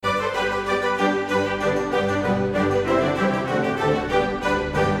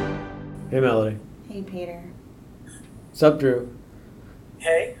Melody. Hey, Peter. Sup, Drew?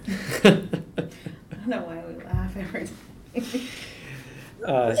 Hey. I don't know why we laugh every time. It's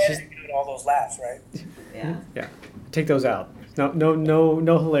just Doing all those laughs, right? Yeah. take those out.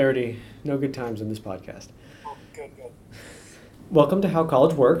 No hilarity, no good times in this podcast. Oh, good. Welcome to How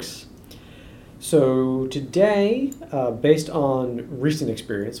College Works. So today, based on recent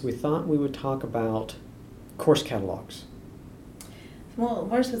experience, we thought we would talk about course catalogs. Well,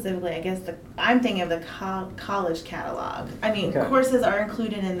 more specifically, I guess I'm thinking of the college catalog. I mean, Okay. courses are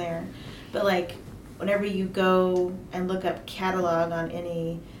included in there, but like whenever you go and look up catalog on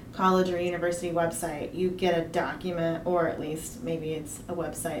any college or university website, you get a document, or at least maybe it's a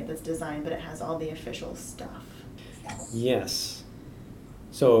website that's designed, but it has all the official stuff. Yes.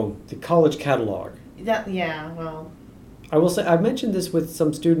 So the college catalog. Well, I will say, I've mentioned this with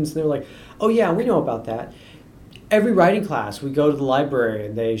some students, and they're like, oh yeah, we know about that. Every writing class, we go to the library,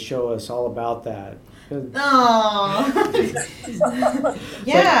 and they show us all about that. oh,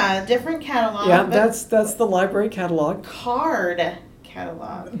 yeah, different catalog. Yeah, but that's the library catalog. card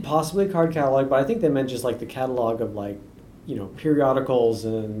catalog. Possibly a card catalog, but I think they meant just like the catalog of periodicals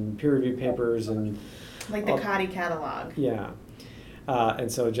and peer-reviewed papers and Like the Cotty catalog. yeah.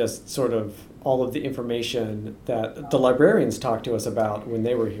 And so just sort of all of the information that the librarians talked to us about when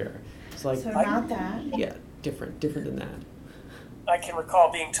they were here. It's like, So not that. yeah, different than that. I can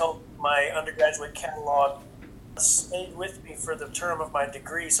recall being told my undergraduate catalog stayed with me for the term of my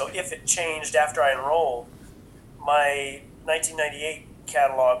degree. So if it changed after I enrolled, my 1998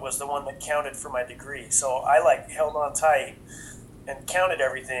 catalog was the one that counted for my degree. So I held on tight and counted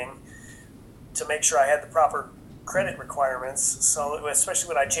everything to make sure I had the proper credit requirements. So especially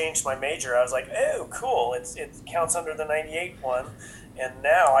when I changed my major, I was like, oh, cool. It counts under the 98 one. And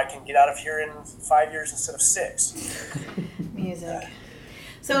now I can get out of here in 5 years instead of 6. Music.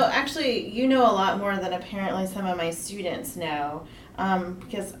 So actually, you know a lot more than apparently some of my students know,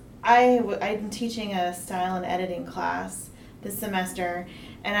 because I'm teaching a style and editing class this semester,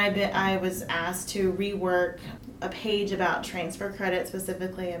 and I was asked to rework a page about transfer credit,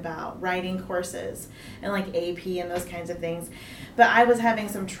 specifically about writing courses and like AP and those kinds of things. But I was having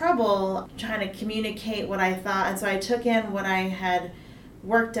some trouble trying to communicate what I thought, and so I took in what I had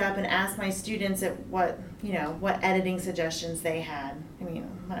worked up and asked my students at what editing suggestions they had. I mean,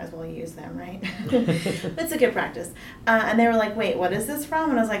 might as well use them, right? It's a good practice. And they were like, wait, what is this from?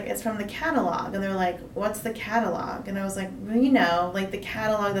 And I was like, it's from the catalog. And they were like, what's the catalog? And I was like, well, like the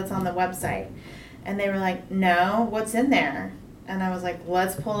catalog that's on the website. And they were like, no, what's in there? And I was like,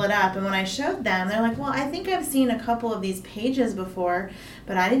 let's pull it up. And when I showed them, they're like, well, I think I've seen a couple of these pages before,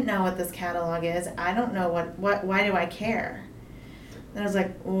 but I didn't know what this catalog is. I don't know why do I care? And I was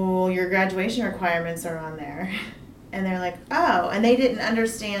like, well, your graduation requirements are on there. And they're like, oh. And they didn't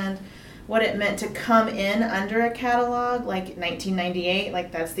understand what it meant to come in under a catalog, like 1998,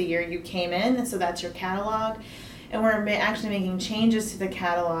 like that's the year you came in, and so that's your catalog. And we're actually making changes to the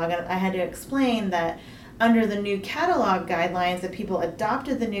catalog. And I had to explain that under the new catalog guidelines, that people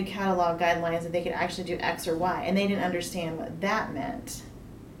adopted the new catalog guidelines that they could actually do X or Y. And they didn't understand what that meant.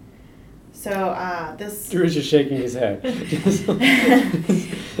 So this... Drew's just shaking his head.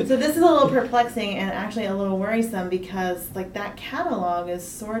 So this is a little perplexing and actually a little worrisome, because like that catalog is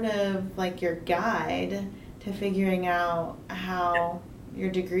sort of like your guide to figuring out how your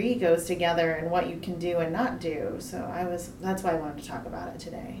degree goes together and what you can do and not do. So that's why I wanted to talk about it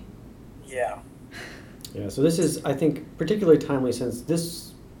today. Yeah. Yeah, so this is, I think, particularly timely since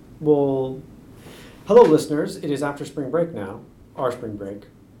this will... Hello, listeners. It is after spring break now, our spring break.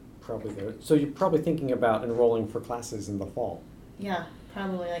 Probably there. So you're probably thinking about enrolling for classes in the fall. Yeah,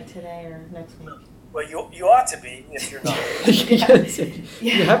 probably like today or next week. Well, you ought to be if you're not. Yes. If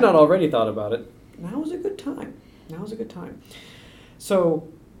you have not already thought about it, now is a good time. So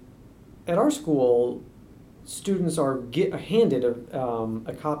at our school, students are handed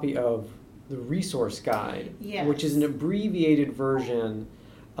a copy of the resource guide, Yes. which is an abbreviated version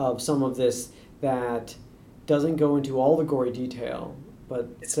of some of this that doesn't go into all the gory detail. But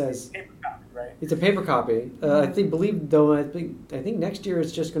it says a paper copy, right? It's a paper copy. I think next year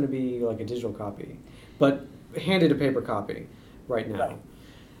it's just going to be like a digital copy, but handed a paper copy right now, Right.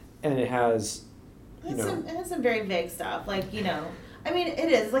 And it has, It has some very vague stuff, like I mean,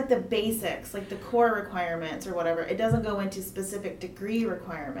 it is like the basics, like the core requirements or whatever. It doesn't go into specific degree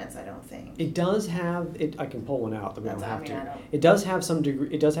requirements, I don't think. It does have it. I can pull one out, but we don't have I to. don't. It does have some degree.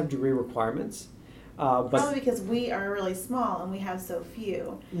 It does have degree requirements, but Probably because we are really small and we have so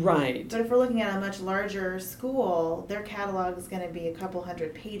few. right. But if we're looking at a much larger school, their catalog is going to be a couple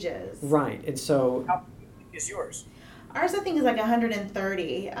hundred pages. Right, and so How big is yours? Ours, I think, is like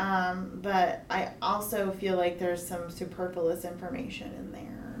 130, but I also feel like there's some superfluous information in there.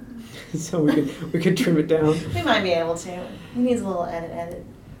 So we could trim it down. We might be able to. It needs a little edit.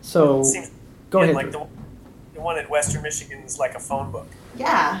 So, Seems go ahead. like the one at Western Michigan is like a phone book.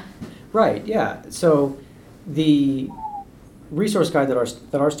 Yeah. Right, yeah. So the resource guide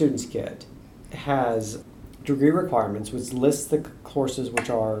that our students get has degree requirements, which lists the courses which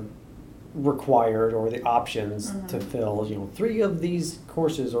are required or the options to fill, 3 of these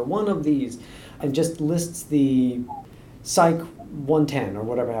courses or 1 of these, and just lists the Psych 110 or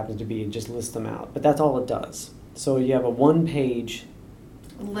whatever it happens to be, and just lists them out. But that's all it does. So you have a 1-page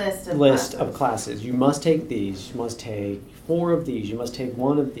List of classes. You must take these, you must take 4 of these, you must take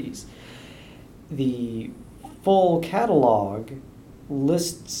 1 of these. The full catalog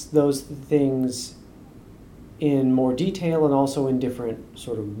lists those things in more detail and also in different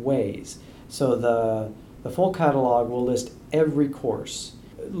sort of ways. So the full catalog will list every course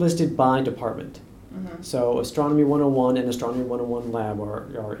listed by department. So Astronomy 101 and Astronomy 101 Lab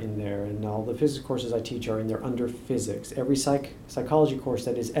are in there, and all the physics courses I teach are in there under physics. Every psychology course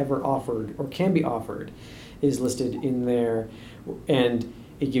that is ever offered or can be offered is listed in there, and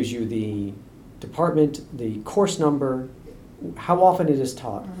it gives you the department, the course number, how often it is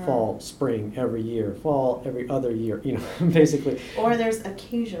taught, fall, spring, every year, fall, every other year, basically. Or there's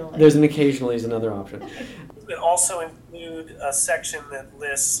occasionally. There's an occasionally is another option. It also include a section that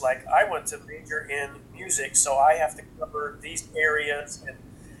lists, like, I want to major in music, so I have to cover these areas, and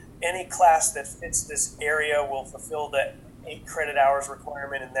any class that fits this area will fulfill that 8 credit hours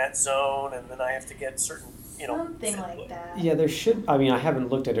requirement in that zone, and then I have to get certain, something like that. Yeah, there should. I mean, I haven't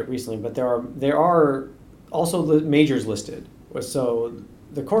looked at it recently, but there are also the majors listed. So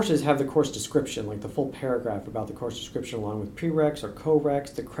the courses have the course description, like the full paragraph about the course description, along with prereqs or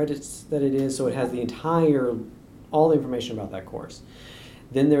co-reqs, the credits that it is. So it has all the information about that course.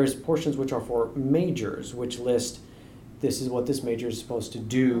 Then there's portions which are for majors, which list, this is what this major is supposed to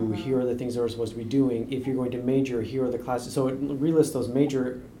do. Here are the things that we're supposed to be doing. If you're going to major, here are the classes. So it relists those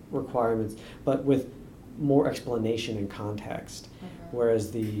major requirements, but with more explanation and context.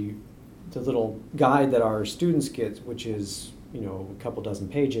 Whereas the little guide that our students get, which is a couple dozen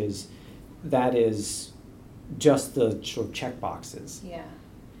pages, that is just the sort of check boxes. Yeah.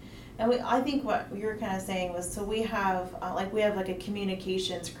 And I think what you were kind of saying was, so we have like a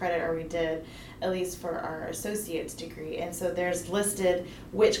communications credit, or we did, at least for our associate's degree. And so there's listed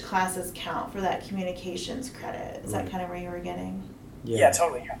which classes count for that communications credit. Is that kind of where you were getting? Yeah,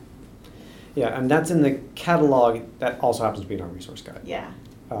 totally, yeah. Yeah, and that's in the catalog that also happens to be in our resource guide. Yeah.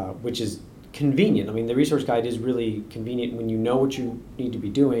 Which is convenient. I mean, the resource guide is really convenient when you know what you need to be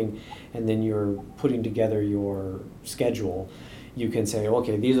doing, and then you're putting together your schedule. You can say,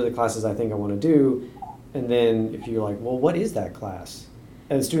 okay, these are the classes I think I want to do, and then if you're like, well, what is that class?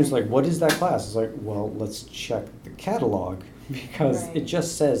 And the student's like, what is that class? It's like, well, let's check the catalog, because it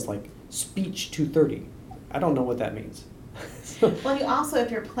just says like speech 230. I don't know what that means. Well, you also, if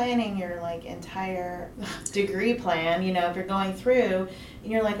you're planning your entire degree plan, if you're going through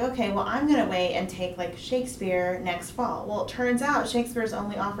and you're like, okay, well, I'm going to wait and take Shakespeare next fall. Well, it turns out Shakespeare is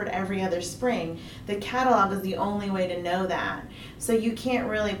only offered every other spring. The catalog is the only way to know that. So you can't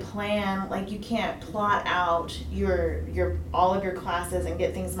really plan, you can't plot out your all of your classes and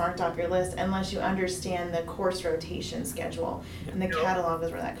get things marked off your list unless you understand the course rotation schedule. And the catalog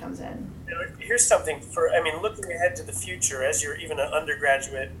is where that comes in. Here's something looking ahead to the future, as you're even an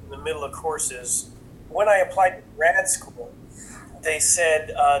undergraduate in the middle of courses. When I applied to grad school, they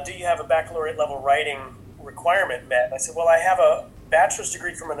said, do you have a baccalaureate level writing requirement met? And I said, well, I have a bachelor's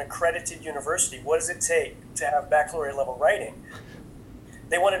degree from an accredited university. What does it take to have baccalaureate level writing?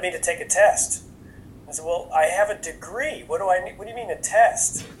 They wanted me to take a test. I said, well, I have a degree. What do I need? What do you mean a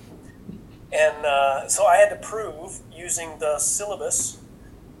test? And so I had to prove, using the syllabus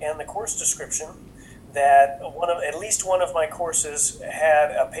and the course description, that at least one of my courses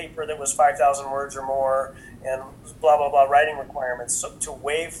had a paper that was 5,000 words or more, and blah, blah, blah writing requirements to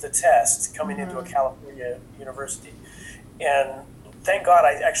waive the test coming into a California university. And thank God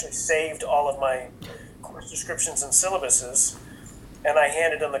I actually saved all of my course descriptions and syllabuses, and I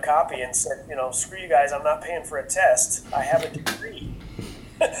handed them the copy and said, screw you guys, I'm not paying for a test. I have a degree.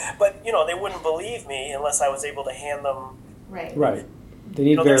 But, they wouldn't believe me unless I was able to hand them. Right. They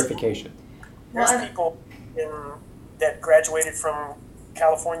need verification. There's people that graduated from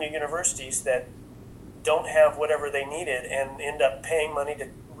California universities that don't have whatever they needed and end up paying money to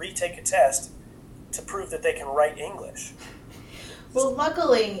retake a test to prove that they can write English. Well,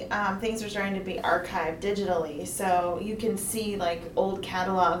 luckily, things are starting to be archived digitally, so you can see like old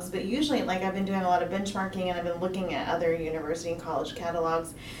catalogs. But usually, like I've been doing a lot of benchmarking, and I've been looking at other university and college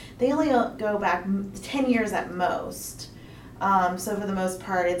catalogs. They only go back 10 years at most. So for the most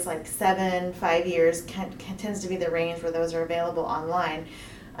part, it's like 5 years tends to be the range where those are available online.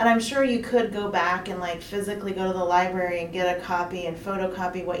 And I'm sure you could go back and like physically go to the library and get a copy and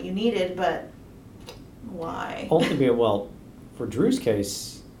photocopy what you needed, but why? For Drew's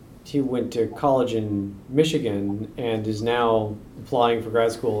case, he went to college in Michigan and is now applying for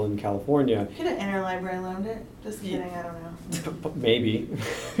grad school in California. Could have interlibrary loaned it. Just kidding, I don't know. Maybe,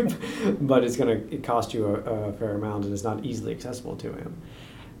 but it's going to cost you a fair amount, and it's not easily accessible to him.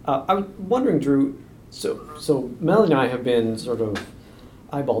 I'm wondering, Drew. So Melanie and I have been sort of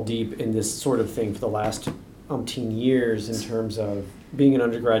eyeball deep in this sort of thing for the last umpteen years in terms of being an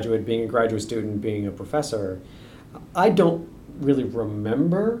undergraduate, being a graduate student, being a professor. I don't really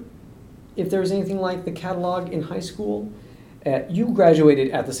remember if there was anything like the catalog in high school. You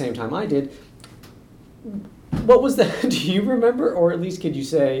graduated at the same time I did. What was that? Do you remember, or at least could you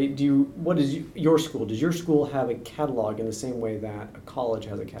say, what is your school? Does your school have a catalog in the same way that a college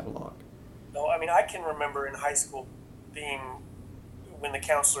has a catalog? No, I mean, I can remember in high school when the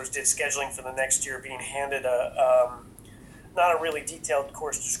counselors did scheduling for the next year, being handed not a really detailed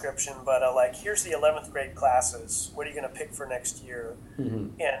course description, but like, here's the 11th grade classes. What are you going to pick for next year?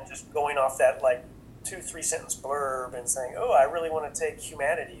 Mm-hmm. And just going off that like 2-3 sentence blurb and saying, oh, I really want to take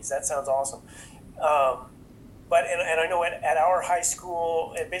humanities. That sounds awesome. But I know at our high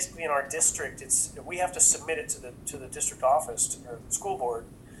school, and basically in our district, we have to submit it to the district office, to the school board,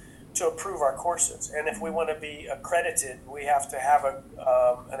 to approve our courses. And if we want to be accredited, we have to have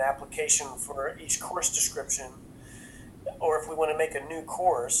an application for each course description, or if we want to make a new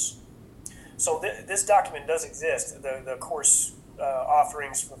course. So this document does exist, the course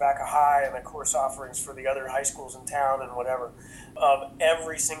offerings for Vaca High and the course offerings for the other high schools in town and whatever, of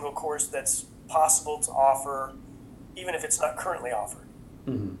every single course that's possible to offer, even if it's not currently offered.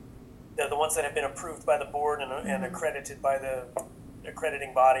 Mm-hmm. They're the ones that have been approved by the board and accredited by the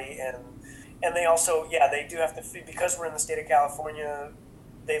accrediting body, and they also, they do have to, because we're in the state of California,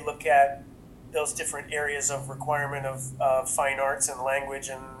 they look at those different areas of requirement of fine arts and language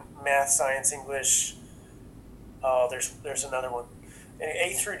and math, science, English. There's another one.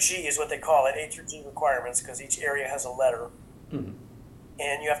 A through G is what they call it, A through G requirements, because each area has a letter. Mm-hmm.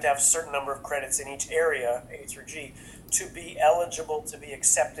 And you have to have a certain number of credits in each area, A through G, to be eligible to be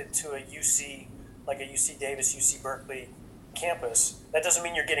accepted to a UC, like a UC Davis, UC Berkeley campus. That doesn't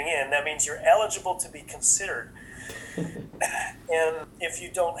mean you're getting in. That means you're eligible to be considered. And if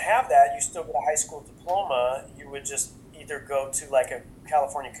you don't have that, you still get a high school diploma. You would just either go to like a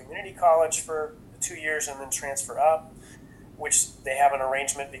California community college for 2 years and then transfer up, which they have an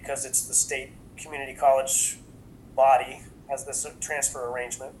arrangement because it's the state community college body has this transfer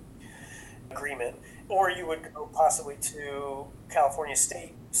arrangement agreement, or you would go possibly to California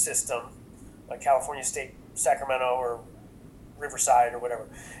State system, like California State Sacramento or Riverside or whatever.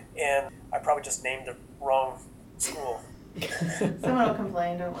 And I probably just named the wrong school. Someone will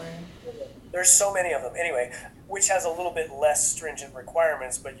complain, don't worry. There's so many of them. Anyway, which has a little bit less stringent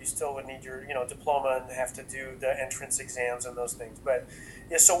requirements, but you still would need your diploma and have to do the entrance exams and those things. But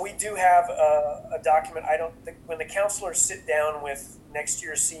yeah, so we do have a document. I don't think when the counselors sit down with next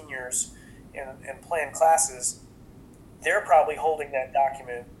year's seniors and plan classes, they're probably holding that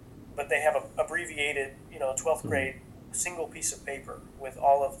document, but they have a abbreviated 12th grade single piece of paper with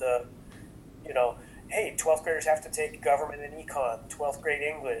all of the hey, 12th graders have to take government and econ, 12th grade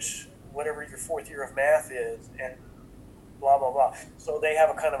English, whatever your 4th year of math is, and blah, blah, blah. So they have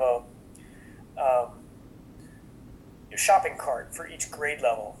a kind of a shopping cart for each grade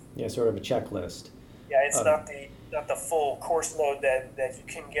level. Yeah, sort of a checklist. Yeah, it's not the full course load that you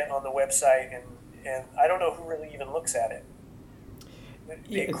can get on the website, and I don't know who really even looks at it.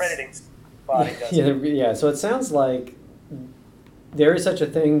 The accrediting body does. Yeah, so it sounds like there is such a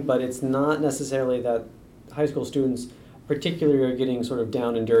thing, but it's not necessarily that high school students particularly are getting sort of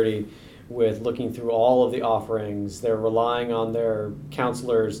down and dirty with looking through all of the offerings. They're relying on their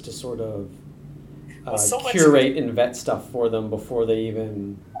counselors to sort of curate and vet stuff for them before they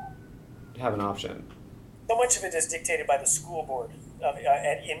even have an option. So much of it is dictated by the school board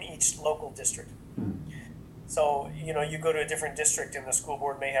in each local district. So, you go to a different district and the school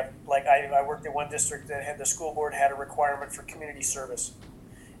board may have, like I worked in one district that had the school board had a requirement for community service.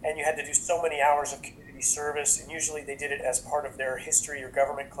 And you had to do so many hours of community service, and usually they did it as part of their history or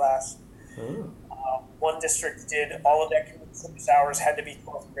government class. One district did all of that community service hours had to be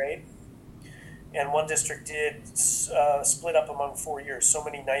 12th grade. And one district did split up among 4 years. So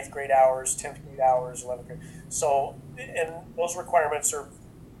many ninth grade hours, 10th grade hours, 11th grade. So, and those requirements are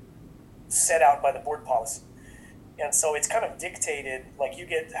set out by the board policy. And so it's kind of dictated, like you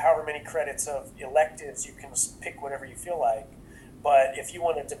get however many credits of electives, you can pick whatever you feel like. But if you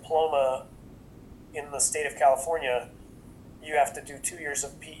want a diploma in the state of California, you have to do 2 years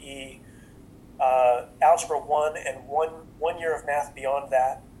of PE, Algebra 1, and one year of math beyond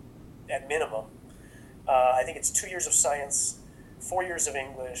that at minimum. I think it's 2 years of science, 4 years of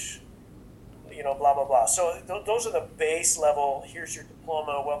English, blah, blah, blah. So those are the base level, here's your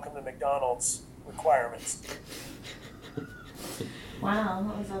diploma, welcome to McDonald's requirements. Wow,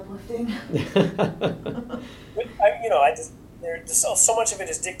 that was uplifting. So much of it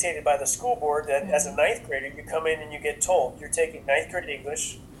is dictated by the school board that as a ninth grader, you come in and you get told you're taking ninth grade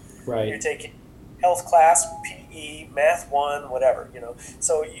English, Right. you're taking health class, PE, math 1, whatever,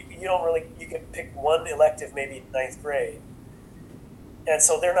 So you don't really, you can pick one elective maybe in ninth grade. And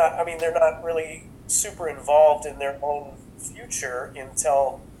so they're not really super involved in their own future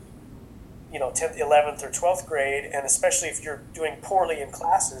until 10th, 11th, or 12th grade, and especially if you're doing poorly in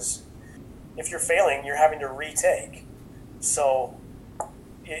classes, if you're failing, you're having to retake. So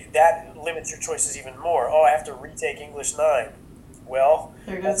that limits your choices even more. Oh, I have to retake English 9. Well,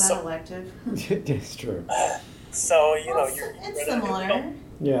 There goes that elective. It's true. So, It's similar.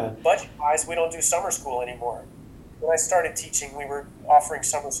 Yeah. Budget-wise, we don't do summer school anymore. When I started teaching, we were offering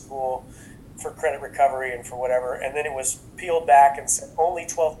summer school for credit recovery and for whatever, and then it was peeled back and said only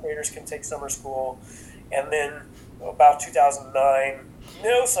 12th graders can take summer school, and then about 2009,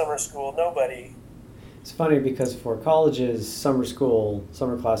 no summer school, nobody. It's funny because for colleges, summer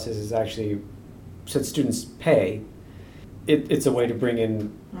classes is actually, since students pay, it's a way to bring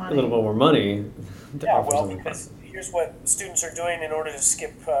in a little bit more money. Because here's what students are doing in order to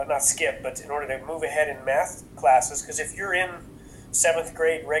in order to move ahead in math classes, because if you're in 7th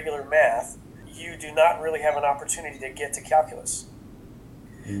grade regular math, you do not really have an opportunity to get to calculus.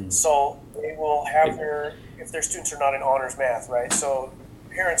 So they will have if their students are not in honors math, right? So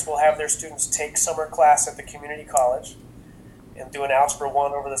parents will have their students take summer class at the community college and do an Algebra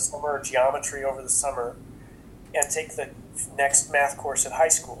 1 over the summer or geometry over the summer and take the next math course at high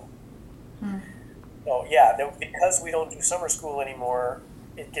school. So because we don't do summer school anymore,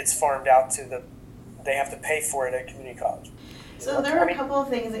 it gets farmed out they have to pay for it at community college. So there were a couple of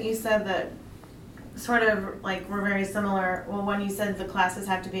things that you said that sort of like were very similar. Well, when you said the classes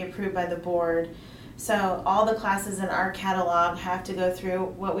have to be approved by the board, so all the classes in our catalog have to go through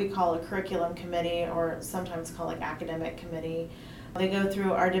what we call a curriculum committee, or sometimes called like academic committee. They go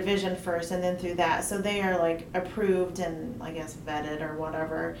through our division first and then through that. So they are like approved and I guess vetted or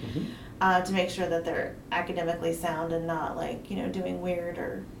whatever, to make sure that they're academically sound and not like, doing weird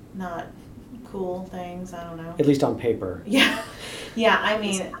or not cool things. I don't know. At least on paper. Yeah. Yeah. I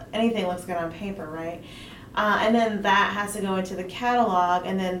mean, anything looks good on paper, right? And then that has to go into the catalog,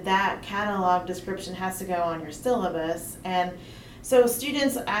 and then that catalog description has to go on your syllabus. And so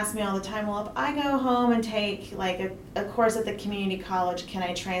students ask me all the time, well, if I go home and take like a course at the community college, can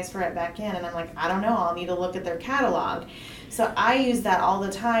I transfer it back in? And I'm like, I don't know, I'll need to look at their catalog. So I use that all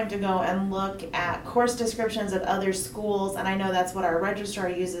the time to go and look at course descriptions of other schools, and I know that's what our registrar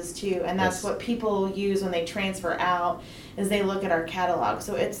uses too, and that's what people use when they transfer out, is they look at our catalog.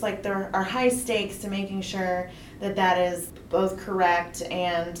 So it's like there are high stakes to making sure that that is both correct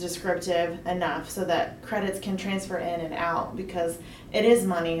and descriptive enough so that credits can transfer in and out, because it is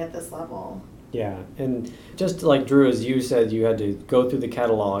money at this level. Yeah, and just like Drew, as you said, you had to go through the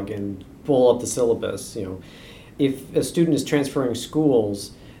catalog and pull up the syllabus. If a student is transferring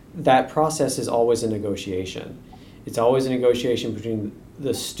schools, that process is always a negotiation. It's always a negotiation between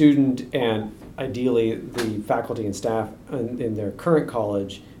the student and ideally the faculty and staff in their current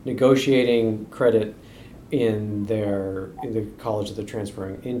college, negotiating credit in the college that they're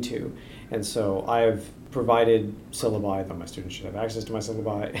transferring into. And so I've provided syllabi, though my students should have access to my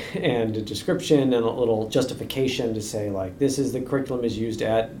syllabi, and a description and a little justification to say, like, this is the curriculum is used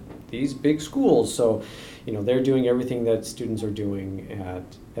at these big schools. So, they're doing everything that students are doing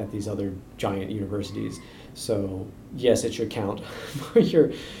at these other giant universities. So yes, it should count for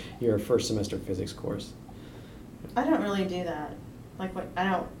your first semester physics course. I don't really do that.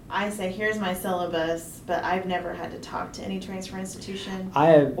 I say, here's my syllabus, but I've never had to talk to any transfer institution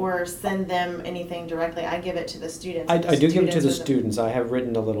or send them anything directly. I give it to the students. I do give it to the students. I have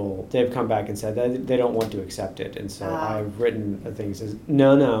written they've come back and said that they don't want to accept it. And so I've written a thing that says,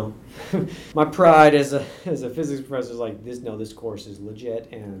 no. My pride as a physics professor is like, this course is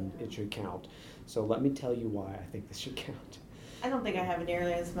legit and it should count. So let me tell you why I think this should count. I don't think I have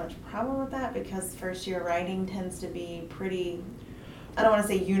nearly as much problem with that because first year writing tends to be pretty, I don't want to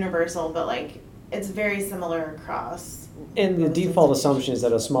say universal, but like it's very similar across. And the most default assumption institutions. is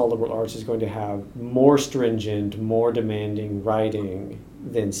that a small liberal arts is going to have more stringent, more demanding writing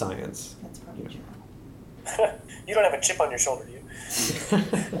than science. That's probably true. You don't have a chip on your shoulder, do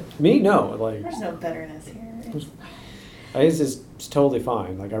you? Me, no. Like, There's no bitterness here. it's just it's totally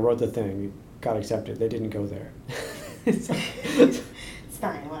fine. Like, I wrote the thing, it got accepted. They didn't go there. It's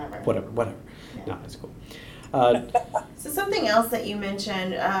fine, whatever. Whatever. Yeah. No, it's cool. So something else that you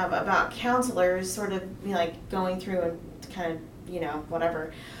mentioned about counselors sort of like going through and kind of,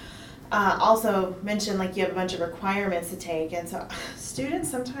 whatever. Also mentioned like you have a bunch of requirements to take. And so students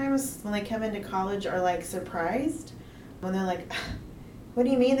sometimes when they come into college are like surprised when they're like, what do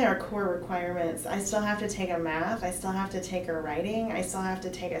you mean there are core requirements? I still have to take a math. I still have to take a writing. I still have to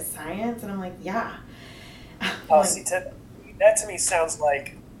take a science. And I'm like, yeah. Oh, see, that to me sounds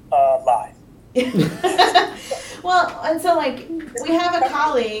like a lie. Well, and so like we have a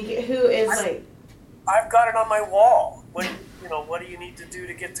colleague who is like, I've got it on my wall. What do you need to do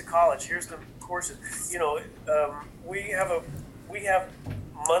to get to college? Here's the courses. We have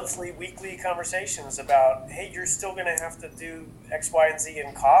monthly, weekly conversations about, hey, you're still going to have to do X, Y, and Z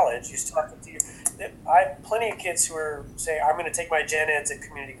in college. You still have to do. I have plenty of kids who are saying, I'm going to take my gen eds at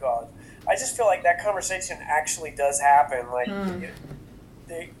community college. I just feel like that conversation actually does happen. Like,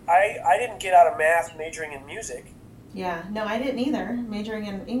 I didn't get out of math majoring in music. yeah, no, I didn't either. Majoring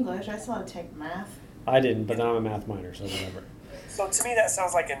in English, I still had to take math. I didn't, but now I'm a math minor, so whatever. So to me, that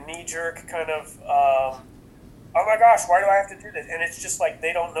sounds like a knee-jerk kind of, oh my gosh, why do I have to do this? And it's just like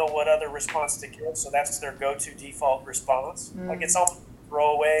they don't know what other response to give, so that's their go-to default response. Like it's almost a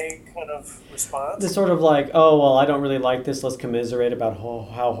throwaway kind of response. It's sort of like, oh, well, I don't really like this. Let's commiserate about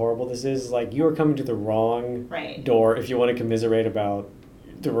how horrible this is. Like, you are coming to the wrong Right. door if you want to commiserate about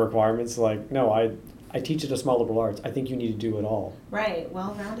the requirements. Like, no, I teach at a small liberal arts. I think you need to do it all. Right,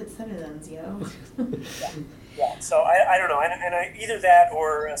 well-rounded citizens, yo. Yeah, so I don't know, and I either that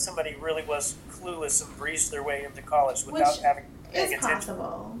or somebody really was clueless and breezed their way into college without Which paying It's attention.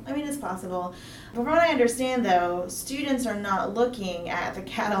 possible. I mean, it's possible. But from what I understand, though, students are not looking at the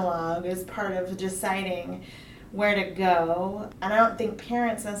catalog as part of deciding where to go. And I don't think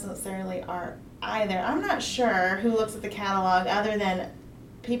parents necessarily are either. I'm not sure who looks at the catalog other than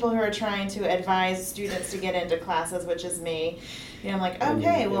people who are trying to advise students to get into classes, which is me. I'm like,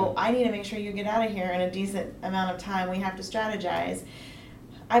 okay, well, I need to make sure you get out of here in a decent amount of time. We have to strategize.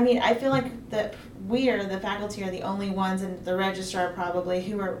 I mean, I feel like that we are, the faculty, are the only ones, and the registrar probably,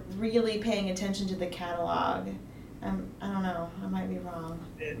 who are really paying attention to the catalog. I don't know. I might be wrong.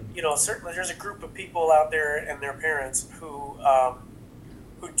 Certainly there's a group of people out there and their parents who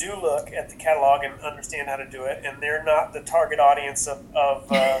do look at the catalog and understand how to do it, and they're not the target audience of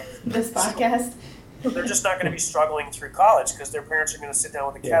This podcast. they're just not going to be struggling through college because their parents are going to sit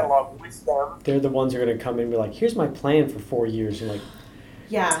down with the catalog with them. They're the ones who are going to come in and be like, here's my plan for 4 years. You're like,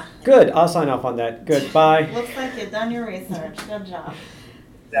 Yeah. good, I'll sign off on that. Good, bye. Looks like you've done your research. Good job.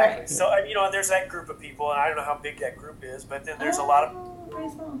 Exactly. Right. So there's that group of people, and I don't know how big that group is, but then there's a lot of Pretty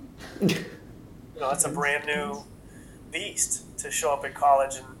small. it's a brand new beast to show up at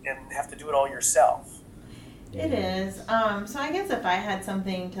college and have to do it all yourself. It is. So I guess if I had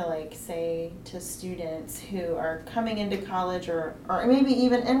something to say to students who are coming into college or maybe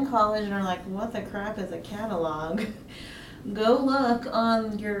even in college and are like, what the crap is a catalog? Go look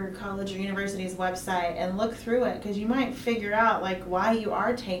on your college or university's website and look through it, because you might figure out why you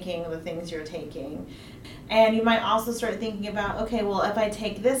are taking the things you're taking. And you might also start thinking about, okay, well, if I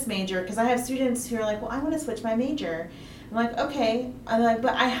take this major, because I have students who are like, well, I want to switch my major. I'm like, okay. I'm like,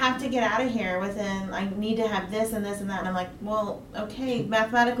 but I have to get out of here I need to have this and this and that. And I'm like, well, okay,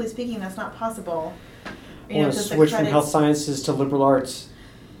 mathematically speaking, that's not possible. I want to 'cause the switch from credits- health sciences to liberal arts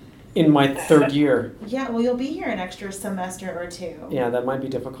in my 3rd year. Yeah, well, you'll be here an extra semester or two. Yeah, that might be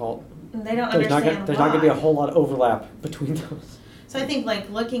difficult. And they don't There's not understand there's not going to be a why. whole lot of overlap between those. So I think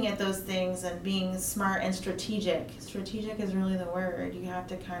looking at those things and being smart and strategic. Strategic is really the word. You have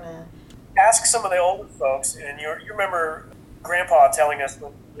to kind of. Ask some of the older folks, and you remember Grandpa telling us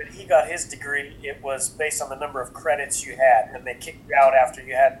when he got his degree, it was based on the number of credits you had, and they kicked you out after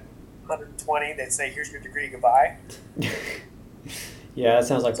you had 120. They'd say, "Here's your degree, goodbye." Yeah, that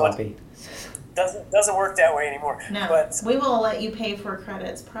sounds like So Poppy. Doesn't work that way anymore. No, But we will let you pay for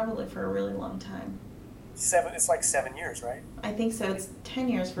credits probably for a really long time. it's like 7 years, right? I think so. It's 10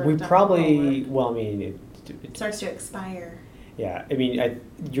 years for. We Dr. probably, Hallward. well, I mean, It starts to expire. yeah, I mean,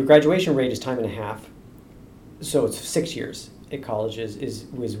 your graduation rate is time and a half, so it's 6 years. at colleges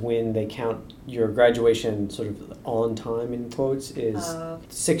was when they count your graduation sort of on time in quotes is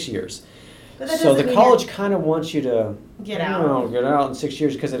 6 years. But that So doesn't the mean college kind of wants you to get you out. know, get out in 6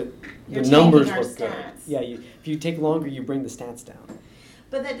 years because the You're numbers tanking our look good. stats. Yeah, if you take longer, you bring the stats down.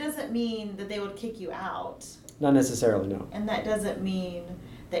 But that doesn't mean that they would kick you out. Not necessarily, no. And that doesn't mean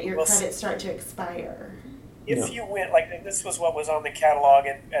that your Well, credits start to expire. If No. you went, like, this was what was on the catalog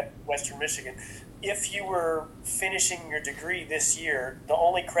at Western Michigan. If you were finishing your degree this year, the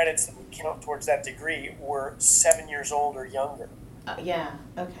only credits that would count towards that degree were 7 years old or younger. Yeah,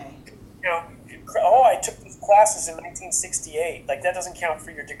 okay. You know, oh, I took these classes in 1968. Like, that doesn't count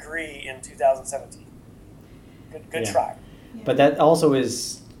for your degree in 2017. Good Yeah. try. Yeah. But that also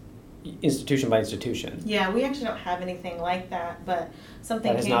is institution by institution. Yeah, we actually don't have anything like that, but something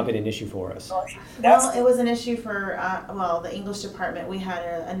That has came. not been an issue for us. That's Well, it was an issue for, the English department. We had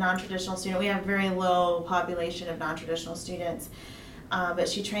a non-traditional student. We have a very low population of non-traditional students. But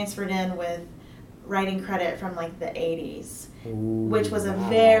she transferred in with writing credit from like the 80s, which was a Ooh, wow.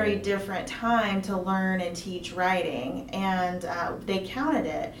 very different time to learn and teach writing. And they counted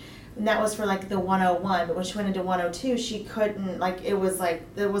it. And that was for like the 101, but when she went into 102, she couldn't, it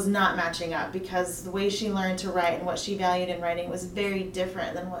was not matching up because the way she learned to write and what she valued in writing was very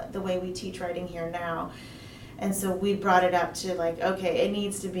different than the way we teach writing here now. And so we brought it up to okay, it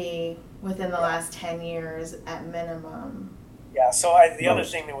needs to be within the last 10 years at minimum. Yeah, so the other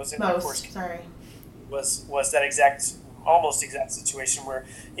thing that was in that course was that almost exact situation where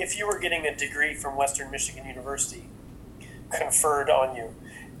if you were getting a degree from Western Michigan University conferred on you,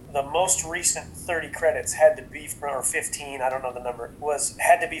 the most recent 30 credits had to be from, or 15, I don't know the number,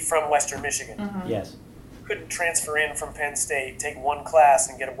 had to be from Western Michigan. Mm-hmm. Yes, You couldn't transfer in from Penn State, take one class,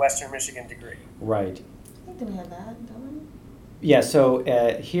 and get a Western Michigan degree. right. I think that we had that, don't we? Yeah, so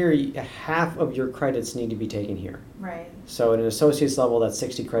here, half of your credits need to be taken here. Right. So at an associate's level, that's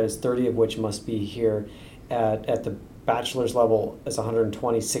 60 credits, 30 of which must be here. At the bachelor's level, it's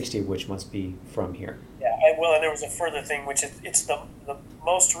 120, 60 of which must be from here. Yeah, and there was a further thing, which it's the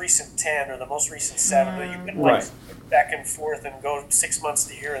most recent 10 or the most recent 7 that you can Right. back and forth and go 6 months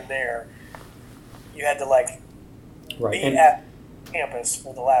to here and there. You had to Right. be And, at campus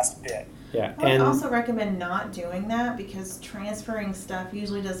for the last bit. yeah, I would and also recommend not doing that because transferring stuff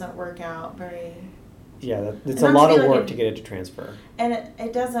usually doesn't work out very. yeah, it's And a not lot to be of like work a- to get it to transfer. And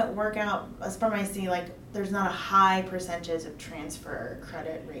it doesn't work out, as far as I see, there's not a high percentage of transfer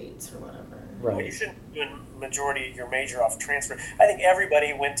credit rates or whatever. Well, you Right. shouldn't do a majority of your major off transfer. I think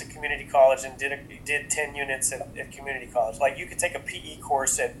everybody went to community college and did 10 units at community college. Like, you could take a PE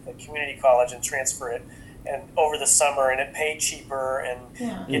course at community college and transfer it and over the summer, and it paid cheaper and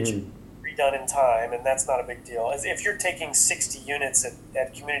Yeah. get you redone in time, and that's not a big deal. As if you're taking 60 units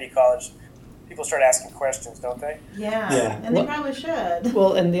at community college, people start asking questions, don't they? Yeah. Yeah. And they Well- probably should.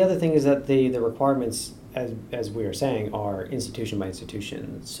 Well, and the other thing is that the requirements, as we are saying, are institution by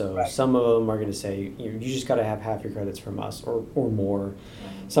institution. So Right. some of them are going to say you just got to have half your credits from us or more.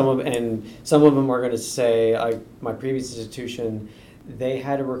 Some of them are going to say, my previous institution, they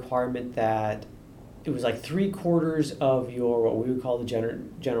had a requirement that it was like 3/4 of your what we would call the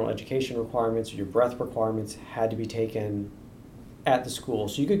general education requirements or your breadth requirements had to be taken at the school.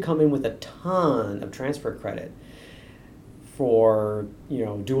 So you could come in with a ton of transfer credit for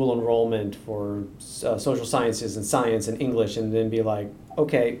dual enrollment for social sciences and science and English, and then be like,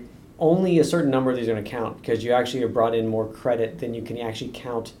 okay, only a certain number of these are going to count because you actually have brought in more credit than you can actually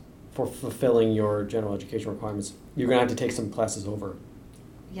count for fulfilling your general education requirements. You're going to have to take some classes over,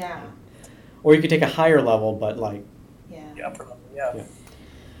 Yeah. or you could take a higher level, but Yeah. The upper level, yeah. Yeah.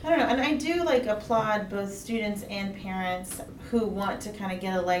 I don't know, and I do applaud both students and parents who want to kind of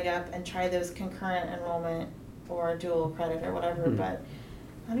get a leg up and try those concurrent enrollment or dual credit or whatever. Mhm. But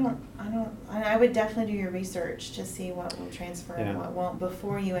I would definitely do your research to see what will transfer and Yeah. what won't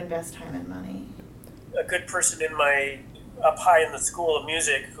before you invest time and money. A good person up high in the School of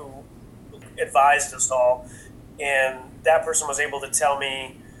Music who advised us all, and that person was able to tell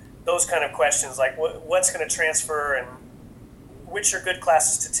me those kind of questions like what's going to transfer and which are good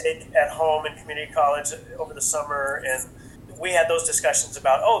classes to take at home in community college over the summer. And we had those discussions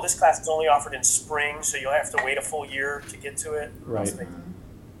about, this class is only offered in spring, so you'll have to wait a full year to get to it. Right.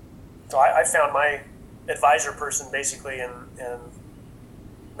 So I found my advisor person basically and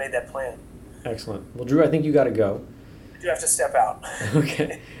made that plan. excellent. Well, Drew, I think you got to go. I do have to step out.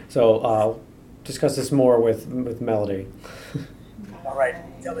 Okay, so discuss this more with Melody. All right.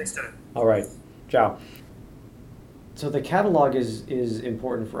 Till next time. All right, ciao. So the catalog is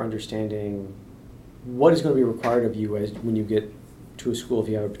important for understanding what is going to be required of you when you get to a school if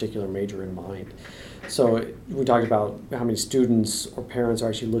you have a particular major in mind. So we talked about how many students or parents are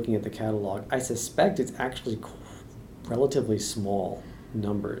actually looking at the catalog. I suspect it's actually relatively small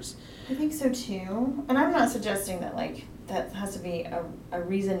numbers. I think so too. And I'm not suggesting that that has to be a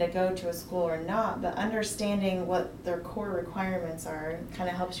reason to go to a school or not, but understanding what their core requirements are kind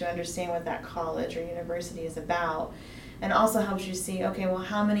of helps you understand what that college or university is about. And also helps you see, okay, well,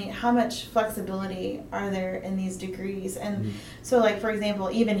 how much flexibility are there in these degrees? And so, like, for example,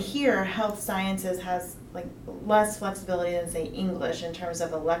 even here, health sciences has like less flexibility than, say, English in terms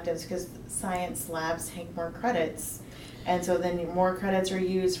of electives, because science labs take more credits. And so then more credits are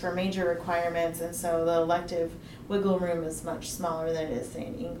used for major requirements, and so the elective wiggle room is much smaller than it is, say,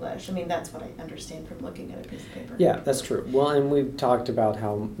 in English. I mean, that's what I understand from looking at a piece of paper. Yeah, that's true. Well, and we've talked about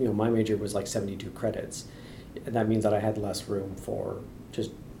how, my major was like 72 credits. And that means that I had less room for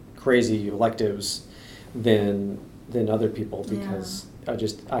just crazy electives than other people, because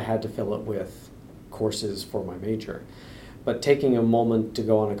I had to fill it with courses for my major. But taking a moment to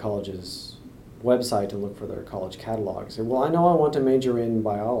go on a college's website and look for their college catalogs, and well, I know I want to major in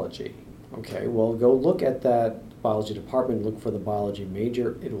biology. Okay, well, go look at that biology department, look for the biology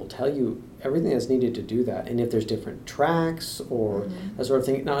major. It will tell you everything that's needed to do that, and if there's different tracks or that sort of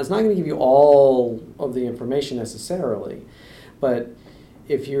thing. Now, it's not going to give you all of the information necessarily, but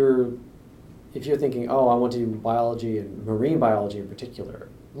if you're thinking, oh, I want to do biology and marine biology in particular,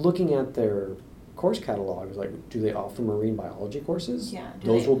 looking at their course catalog is like, do they offer marine biology courses? Yeah.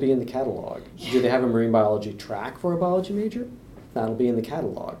 Those will be in the catalog. Yeah. Do they have a marine biology track for a biology major? That'll be in the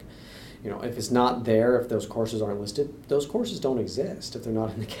catalog. If it's not there, if those courses aren't listed, those courses don't exist if they're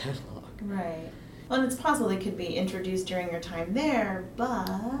not in the catalog. Right. Well, and it's possible they could be introduced during your time there, but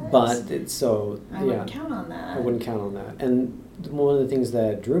I wouldn't count on that. I wouldn't count on that. And one of the things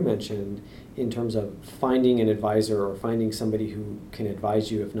that Drew mentioned in terms of finding an advisor or finding somebody who can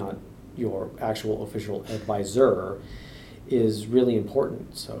advise you, if not your actual official advisor, is really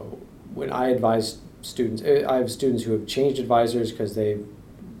important. So when I advise students, I have students who have changed advisors because if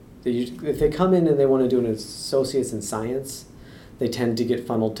they come in and they want to do an associate's in science, they tend to get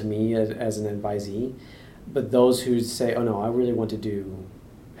funneled to me as an advisee. But those who say, oh no, I really want to do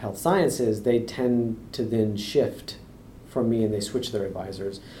health sciences, they tend to then shift from me and they switch their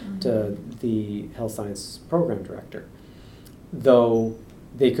advisors to the health science program director. Though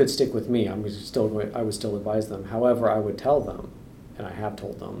they could stick with me, I would still advise them. However, I would tell them, and I have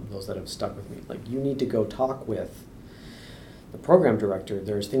told them, those that have stuck with me, like, you need to go talk with the program director.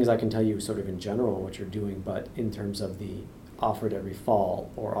 There's things I can tell you sort of in general what you're doing, but in terms of the offered every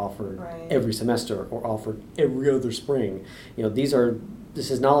fall or offered every semester or offered every other spring,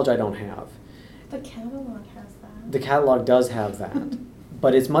 this is knowledge I don't have. The catalog has that. The catalog does have that,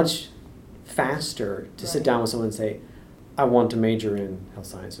 but it's much faster to sit down with someone and say, I want to major in health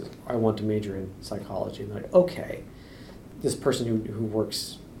sciences, or I want to major in psychology. And they're like, okay, this person who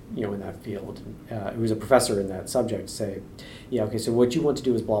works in that field, who's a professor in that subject, say, yeah, okay, so what you want to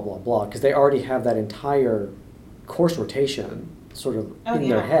do is blah, blah, blah, because they already have that entire course rotation sort of in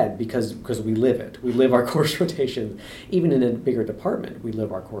their head, because we live it. We live our course rotation. Even in a bigger department, we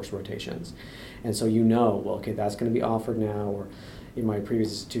live our course rotations. And so well, okay, that's going to be offered now, or in my previous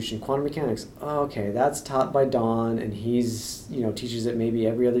institution, quantum mechanics, okay, that's taught by Don, and he's, teaches it maybe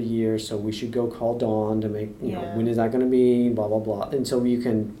every other year, so we should go call Don to make, when is that going to be, blah, blah, blah. And so you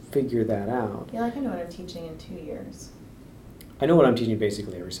can figure that out. Yeah, I know what I'm teaching in 2 years. I know what I'm teaching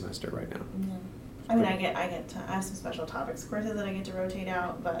basically every semester right now. Yeah. I mean, I have some special topics courses that I get to rotate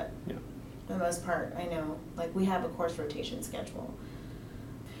out, but for the most part, I know, like, we have a course rotation schedule.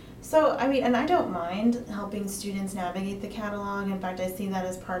 So, I mean, and I don't mind helping students navigate the catalog. In fact, I see that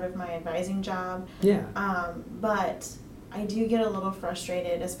as part of my advising job. Yeah. But I do get a little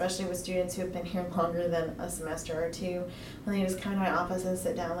frustrated, especially with students who have been here longer than a semester or two, when they just come to my office and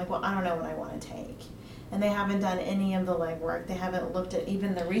sit down, like, well, I don't know what I want to take. And they haven't done any of the legwork. They haven't looked at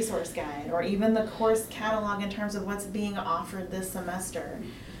even the resource guide or even the course catalog in terms of what's being offered this semester.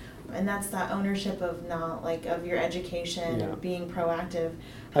 And that's that ownership of of your education and being proactive.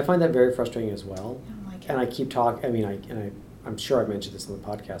 I find that very frustrating as well. And I keep talking. I mean, I'm sure I've mentioned this in the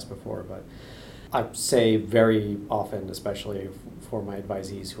podcast before, but I say very often, especially for my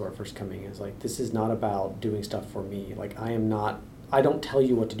advisees who are first coming, is like, this is not about doing stuff for me. Like, I don't tell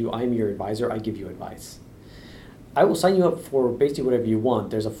you what to do. I'm your advisor. I give you advice. I will sign you up for basically whatever you want.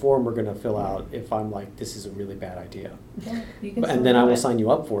 There's a form we're going to fill out if I'm like, this is a really bad idea. Yeah, you can and then I will sign you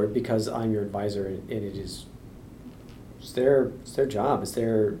up for it because I'm your advisor, and it's their job. It's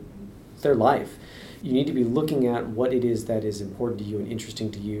their life. You need to be looking at what it is that is important to you and interesting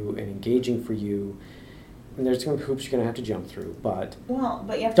to you and engaging for you, And there's going to be hoops you're going to have to jump through, but Well,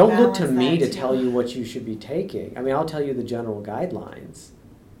 but you have to don't look to balance me that to too. tell you what you should be taking. I mean, I'll tell you the general guidelines,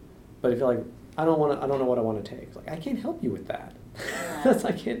 but if you're like, I don't know what I want to take. Like, I can't help you with that. Yeah.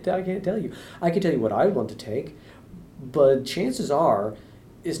 I can't tell you. I can tell you what I want to take, but chances are,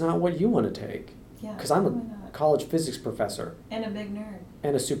 it's not what you want to take. Yeah, Because I'm why a not? college physics professor And a big nerd.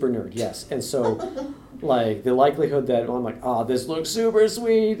 and a super nerd, yes. And so, like, the likelihood that I'm like, oh, this looks super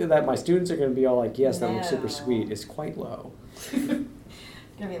sweet, and that my students are going to be all like, yes, that looks super No. sweet, is quite low. Gonna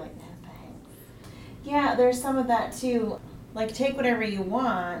be like, no thanks. Yeah, there's some of that too. Like, take whatever you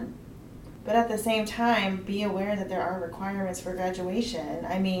want, but at the same time, be aware that there are requirements for graduation.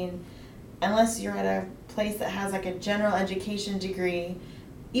 I mean, unless you're at a place that has like a general education degree,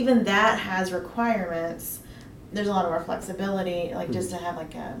 even that has requirements. There's a lot more flexibility, like just to have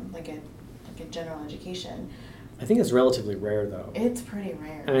like a general education. I think it's relatively rare, though. It's pretty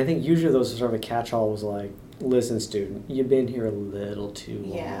rare. And I think usually those are sort of a catch-all was like, listen, student, you've been here a little too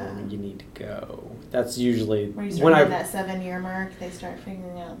long, Yeah. you need to go. That's usually Where you when start I at that 7-year mark, they start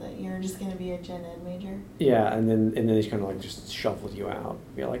figuring out that you're just going to be a gen ed major. yeah, and then they just kind of like just shuffle you out.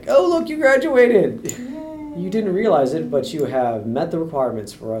 Be like, oh look, you graduated. You didn't realize it, but you have met the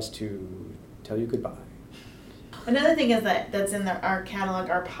requirements for us to tell you goodbye. Another thing is that's in our catalog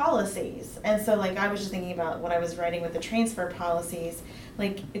are policies. And so like I was just thinking about what I was writing with the transfer policies.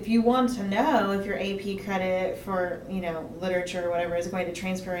 Like if you want to know if your AP credit for, literature or whatever is going to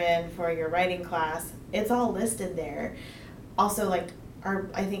transfer in for your writing class, it's all listed there. Also like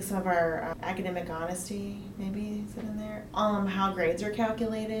I think some of our academic honesty, maybe is it in there? How grades are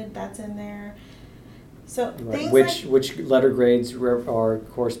calculated, that's in there. So things Which letter grades are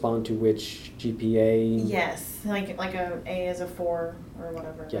correspond to which GPA? Yes, like a is a 4 or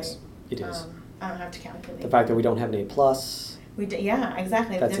whatever. Yes, right? it is. I don't have to calculate. The fact that we don't have an A+. Yeah,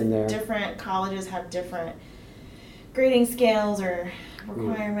 exactly. That's in there. Different colleges have different grading scales or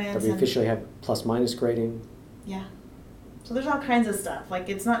requirements. That we officially have plus-minus grading. Yeah. So there's all kinds of stuff. Like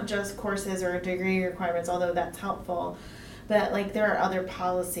it's not just courses or degree requirements, although that's helpful. But like there are other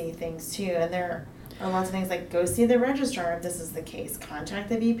policy things too, and there are lots of things like go see the registrar if this is the case. Contact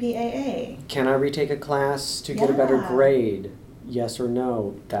the VPAA. Can I retake a class to get a better Yeah. grade? Yes or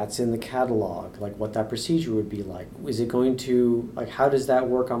no? That's in the catalog, like what that procedure would be like. Is it going to, like, how does that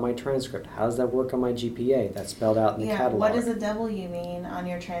work on my transcript? How does that work on my GPA? That's spelled out in the catalog. What does a W mean on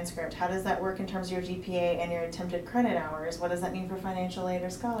your transcript? How does that work in terms of your GPA and your attempted credit hours? What does that mean for financial aid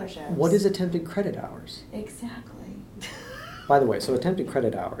or scholarships? What is attempted credit hours? Exactly. By the way, so attempted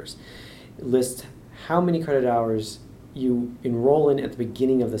credit hours lists how many credit hours you enroll in at the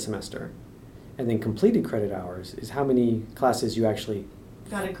beginning of the semester. And then completed credit hours is how many classes you actually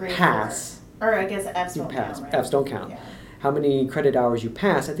Got a grade pass. for. Or I guess F's You don't pass. count, right? F's don't count. Yeah. How many credit hours you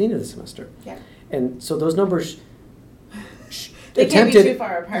pass at the end of the semester. Yeah. And so those numbers They can't be too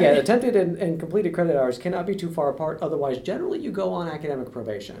far apart. Yeah, attempted and completed credit hours cannot be too far apart. Otherwise, generally you go on academic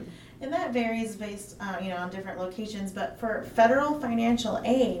probation. And that varies based, on different locations. But for federal financial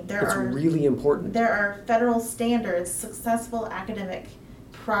aid, It's really important. there are federal standards. Successful academic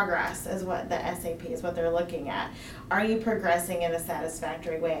progress is what the SAP is what they're looking at. Are you progressing in a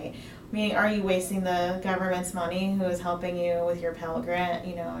satisfactory way? Meaning, are you wasting the government's money who is helping you with your Pell Grant,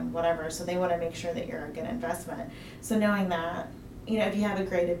 and whatever. So they want to make sure that you're a good investment. So knowing that, if you have a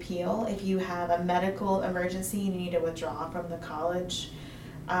great appeal, if you have a medical emergency and you need to withdraw from the college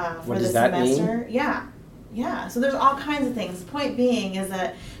for What the does that semester. mean? Yeah. So there's all kinds of things. The point being is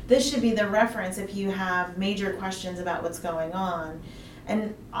that this should be the reference if you have major questions about what's going on.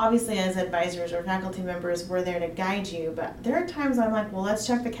 And obviously as advisors or faculty members, we're there to guide you, but there are times I'm like, well, let's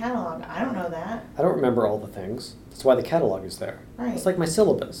check the catalog. I don't know that. I don't remember all the things. That's why the catalog is there. Right. It's like my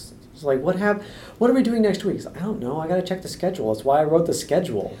syllabus. It's like, what are we doing next week? It's like, I don't know. I got to check the schedule. That's why I wrote the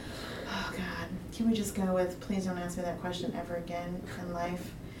schedule. Oh God, can we just go with, please don't ask me that question ever again in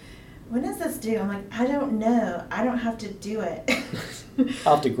life. When is this due? I'm like, I don't know. I don't have to do it.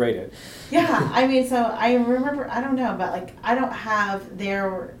 I'll have to grade it. Yeah, so I remember, I don't know, but like, I don't have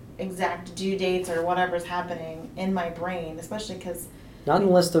their exact due dates or whatever's happening in my brain, especially because, Not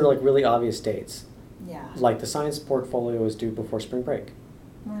unless they're like really obvious dates. yeah. Like the science portfolio is due before spring break.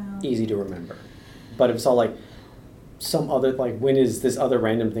 Well, Easy to remember. But if it's all like some other, like when is this other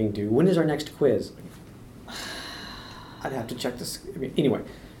random thing due? When is our next quiz? I'd have to check this. Anyway,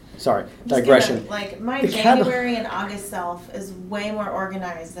 sorry, just digression. My The January and August self is way more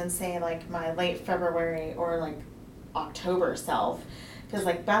organized than say like my late February or like October self. Because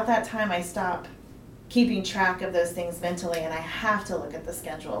like about that time I stop keeping track of those things mentally and I have to look at the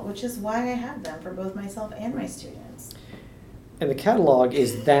schedule, which is why I have them for both myself and my students. And the catalog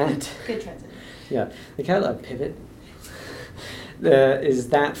is that. Good transition. Yeah, the catalog pivot is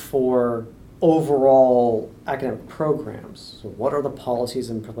that for overall academic programs. So what are the policies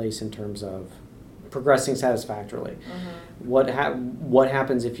in place in terms of progressing satisfactorily? What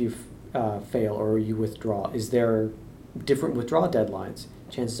happens if you fail or you withdraw? Is there different withdrawal deadlines?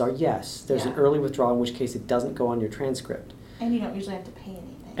 Chances are yes. There's an early withdrawal, in which case it doesn't go on your transcript. And you don't usually have to pay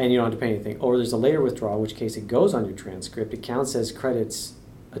anything. And you don't have to pay anything. Or there's a later withdrawal, in which case it goes on your transcript. It counts as credits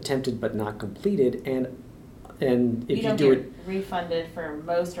attempted but not completed, and if you don't do get it refunded for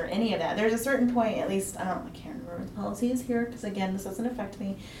most or any of that. There's a certain point, at least I can't remember what the policy is here because again, this doesn't affect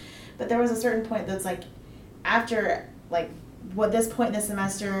me. But there was a certain point that's like after this point in the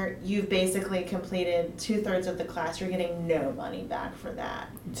semester, you've basically completed 2/3 of the class. You're getting no money back for that.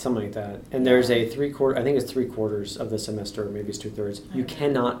 something like that. And there's a 3/4, I think it's 3/4 of the semester, maybe it's 2/3. You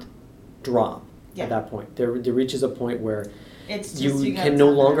cannot drop at that point. There reaches a point where It's just, you gotta can no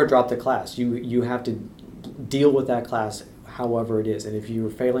top longer that. drop the class. You have to deal with that class however it is. And if you're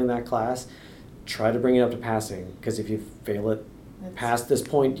failing that class, try to bring it up to passing, because if you fail it past this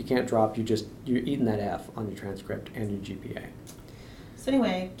point, you can't drop. You're eating that F on your transcript and your GPA. So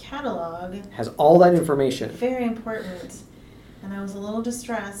anyway, catalog, Has all that information. very important. And I was a little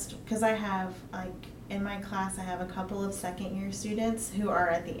distressed because I have, in my class, I have a couple of second-year students who are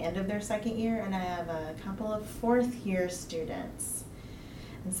at the end of their second year, and I have a couple of fourth-year students.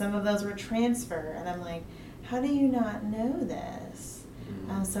 And some of those were transfer, and I'm like, how do you not know this?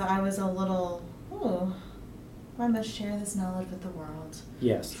 So I was a little, I must share this knowledge with the world.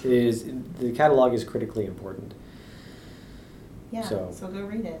 Yes, it is. The catalog is critically important. Yeah, So go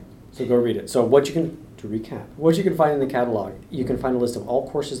read it. So go read it. So to recap, what you can find in the catalog, you can find a list of all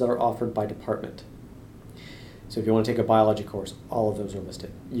courses that are offered by department. So if you want to take a biology course, all of those are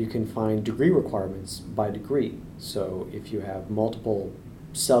listed. You can find degree requirements by degree. So if you have multiple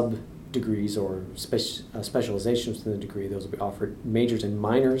sub-degrees or specializations within the degree, those will be offered. Majors and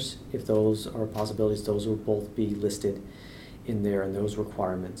minors, if those are possibilities, those will both be listed in there in those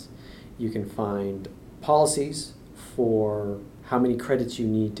requirements. You can find policies for how many credits you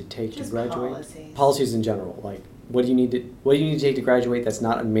need to take Just to graduate. policies. Policies in general, like what do you need to take to graduate that's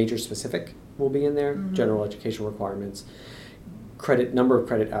not a major specific will be in there. General education requirements, number of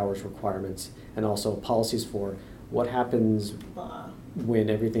credit hours requirements, and also policies for what happens when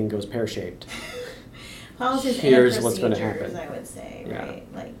everything goes pear-shaped. Policies Here's and what's gonna procedures, happen. I would say, Yeah.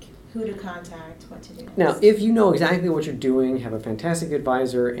 right? Like who to contact, what to do next. Now, if you know exactly what you're doing, have a fantastic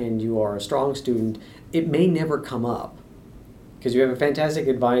advisor, and you are a strong student, it may never come up. Because you have a fantastic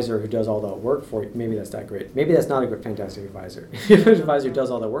advisor who does all that work for you. Maybe that's not great. Maybe that's not a good fantastic advisor. If you have an advisor who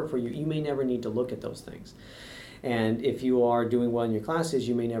does all that work for you, you may never need to look at those things. And if you are doing well in your classes,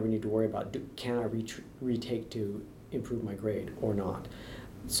 you may never need to worry about, can I retake to improve my grade or not?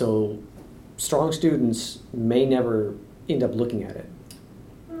 So strong students may never end up looking at it.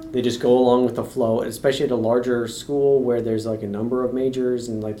 They just go along with the flow, especially at a larger school where there's like a number of majors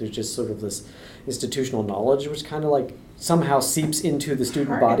and like there's just sort of this institutional knowledge which kind of like somehow seeps into the student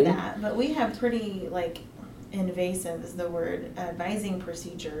Part body. of that, but we have pretty invasive is the word, advising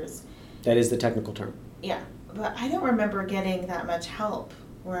procedures. That is the technical term. Yeah, but I don't remember getting that much help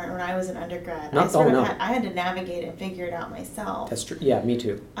when I was an undergrad. No, I had to navigate and figure it out myself. That's true. Yeah, me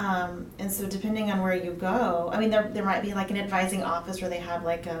too. And so depending on where you go, I mean, there might be like an advising office where they have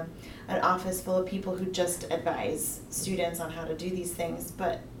like an office full of people who just advise students on how to do these things,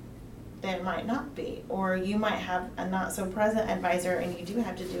 but there might not be. Or you might have a not so present advisor and you do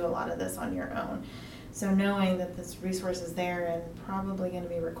have to do a lot of this on your own. So knowing that this resource is there and probably going to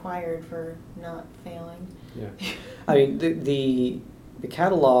be required for not failing. Yeah. I mean, the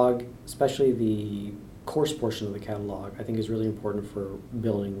catalog, especially the course portion of the catalog, I think is really important for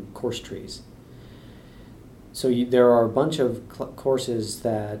building course trees. So there are a bunch of courses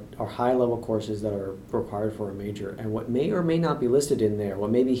that are high-level courses that are required for a major, and what may or may not be listed in there, what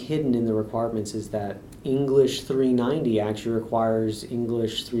may be hidden in the requirements is that English 390 actually requires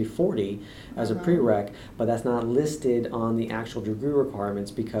English 340 as a prereq, but that's not listed on the actual degree requirements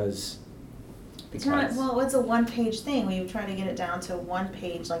because It's not, well, it's a one-page thing. We try to get it down to one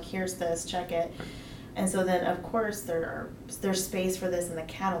page, like here's this, check it. And so then, of course, there's space for this in the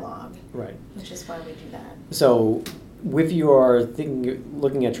catalog. Right. Which is why we do that. So if you are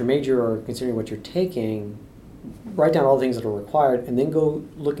looking at your major or considering what you're taking, write down all the things that are required and then go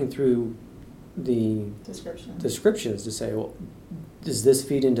looking through the descriptions to say, well, does this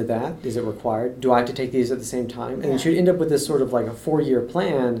feed into that? Is it required? Do I have to take these at the same time? And you should end up with this sort of like a 4-year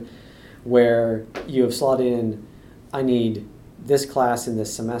plan where you have slotted in, I need this class in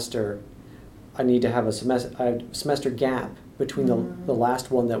this semester. I need to have a semester gap between the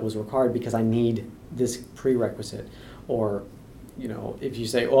last one that was required because I need this prerequisite. Or, if you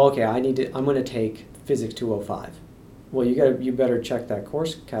say, oh, okay, I'm going to take Physics 205. Well, you better check that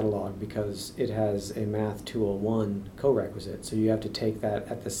course catalog because it has a Math 201 co-requisite, so you have to take that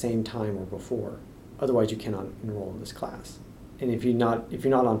at the same time or before. Otherwise, you cannot enroll in this class. And if you're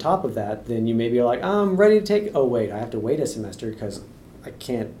not on top of that, then you may be like, I'm ready to take. Oh wait, I have to wait a semester because I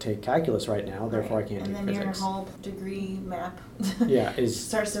can't take calculus right now. Therefore, I can't take physics. And then physics. your whole degree map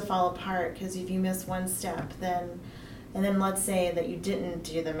starts to fall apart because if you miss one step, and then let's say that you didn't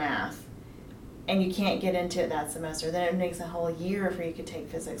do the math, and you can't get into it that semester, then it makes a whole year for you could take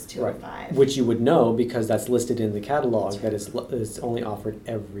Physics 205. Right. Which you would know because that's listed in the catalog that is only offered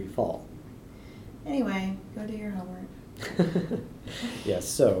every fall. Anyway, go do your homework. Yes,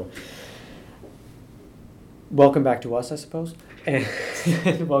 so welcome back to us, I suppose, and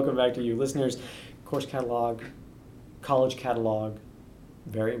welcome back to you listeners. Course catalog, college catalog,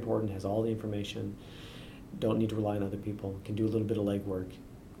 very important, has all the information. Don't need to rely on other people, can do a little bit of legwork,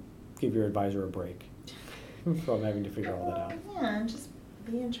 give your advisor a break from having to figure all that out. Yeah, and just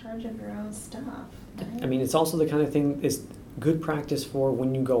be in charge of your own stuff. Right? I mean, it's also the kind of thing, it's good practice for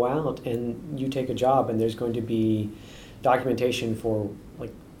when you go out and you take a job and there's going to be documentation for,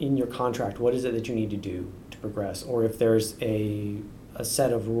 like, in your contract, what is it that you need to do to progress, or if there's a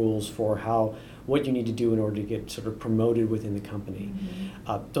set of rules for what you need to do in order to get sort of promoted within the company.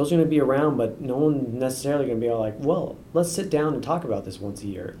 Those are going to be around, but no one necessarily going to be all like, well, let's sit down and talk about this once a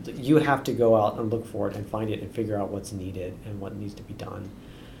year. You have to go out and look for it and find it and figure out what's needed and what needs to be done.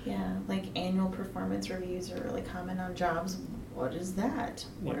 Yeah, like annual performance reviews are really common on jobs. What is that?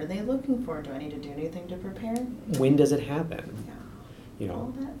 What are they looking for? Do I need to do anything to prepare? When does it happen? Yeah.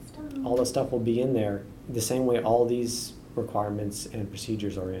 All that stuff. All the stuff will be in there the same way all these requirements and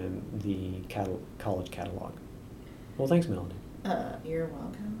procedures are in the college catalog. Well, thanks, Melody. You're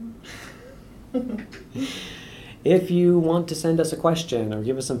welcome. If you want to send us a question or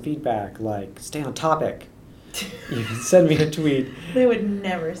give us some feedback, like stay on topic, you can send me a tweet. They would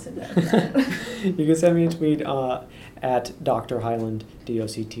never send that. You can send me a tweet at Dr. Hyland,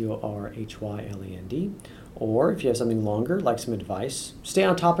 DoctorHyland. Or if you have something longer, like some advice, stay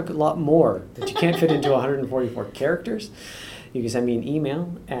on topic a lot more that you can't fit into 144 characters, you can send me an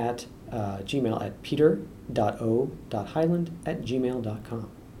email at gmail at peter.o.hyland@gmail.com. All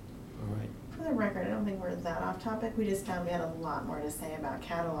right. For the record, I don't think we're that off topic. We just found we had a lot more to say about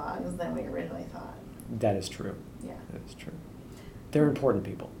catalogs than we originally thought. That is true. Yeah. That is true. They're important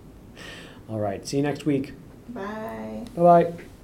people. All right. See you next week. Bye. Bye-bye.